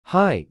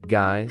Hi,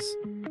 guys.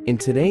 In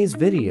today's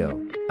video,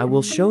 I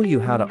will show you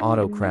how to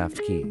auto-craft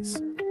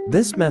keys.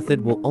 This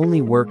method will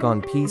only work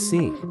on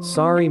PC,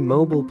 sorry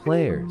mobile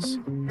players.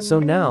 So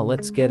now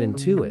let's get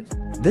into it.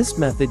 This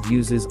method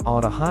uses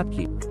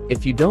AutoHotKey.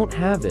 If you don't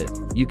have it,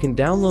 you can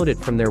download it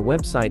from their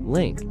website,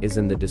 link is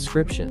in the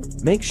description.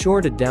 Make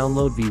sure to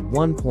download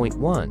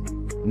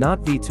v1.1,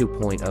 not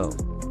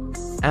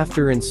v2.0.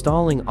 After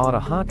installing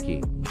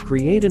AutoHotKey,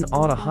 create an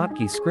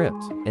AutoHotKey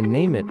script and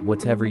name it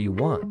whatever you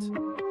want.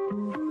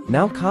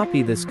 Now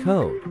copy this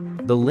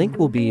code. The link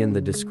will be in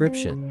the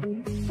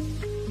description.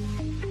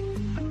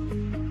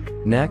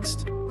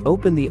 Next,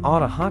 open the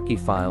AutoHotKey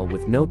file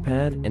with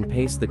Notepad and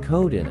paste the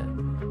code in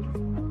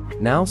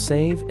it. Now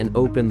save and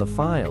open the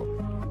file.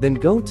 Then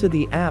go to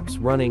the apps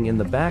running in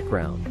the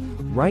background.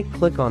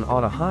 Right-click on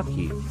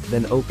AutoHotKey,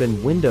 then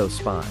open Windows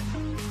Spy.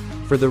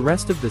 For the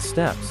rest of the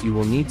steps you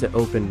will need to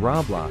open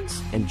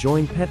Roblox and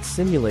join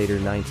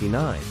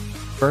PetSim99.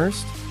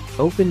 First,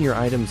 open your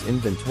items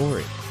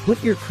inventory.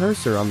 Put your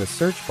cursor on the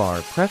search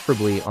bar,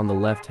 preferably on the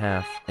left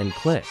half, and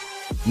click.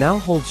 Now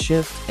hold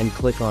Shift and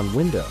click on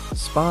Window,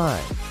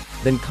 Spy.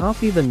 Then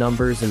copy the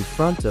numbers in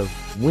front of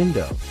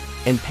Window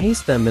and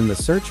paste them in the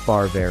search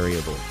bar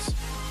variables.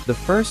 The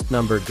first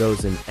number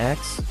goes in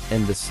X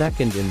and the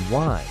second in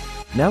Y.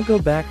 Now go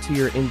back to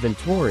your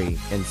inventory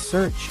and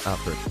search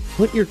upper.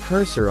 Put your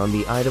cursor on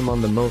the item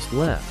on the most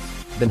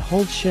left, then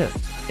hold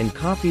Shift and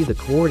copy the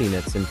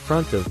coordinates in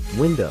front of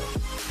Window.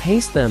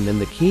 Paste them in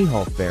the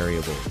keyhole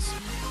variables.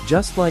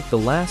 Just like the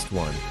last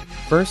one,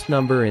 first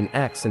number in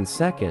X and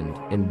second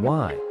in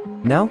Y.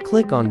 Now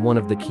click on one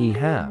of the key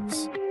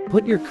halves.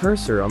 Put your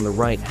cursor on the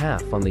right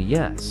half on the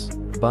Yes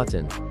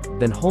button,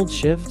 then hold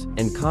Shift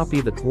and copy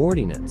the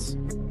coordinates.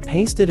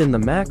 Paste it in the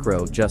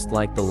macro just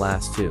like the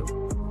last two.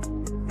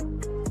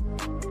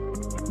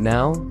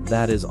 Now,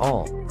 that is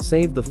all.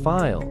 Save the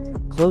file,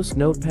 close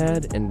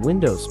Notepad and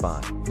Windows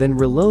Spy, then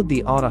reload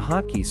the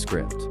AutoHotKey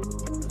script.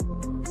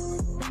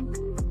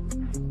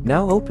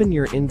 Now open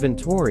your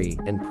inventory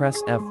and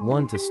press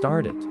F1 to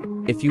start it.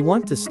 If you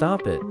want to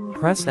stop it,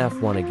 press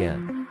F1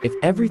 again. If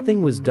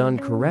everything was done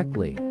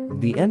correctly,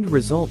 the end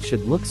result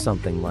should look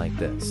something like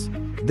this.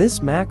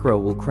 This macro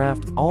will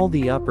craft all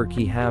the upper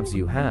key halves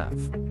you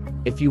have.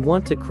 If you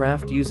want to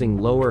craft using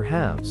lower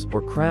halves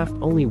or craft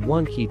only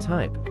one key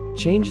type,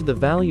 change the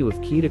value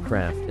of key to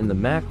craft in the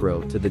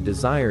macro to the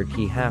desired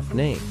key half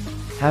name.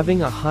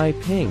 Having a high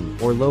ping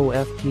or low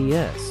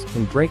FPS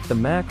can break the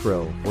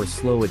macro or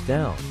slow it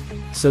down.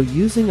 So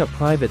using a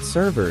private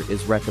server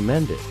is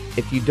recommended.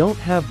 If you don't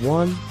have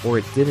one or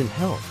it didn't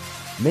help,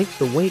 make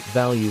the wait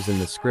values in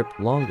the script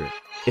longer.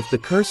 If the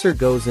cursor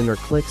goes in or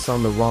clicks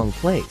on the wrong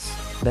place,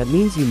 that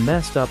means you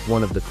messed up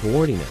one of the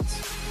coordinates.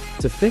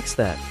 To fix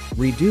that,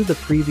 redo the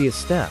previous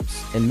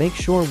steps and make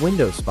sure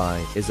Windows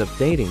Spy is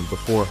updating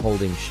before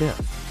holding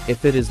Shift.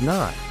 If it is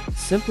not,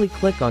 simply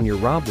click on your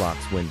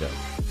Roblox window.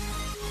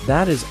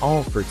 That is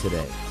all for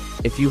today.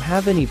 If you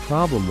have any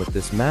problem with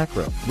this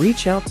macro,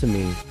 reach out to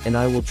me and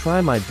I will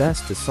try my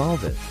best to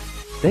solve it.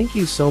 Thank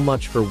you so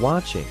much for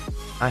watching.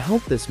 I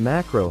hope this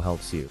macro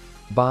helps you.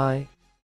 Bye.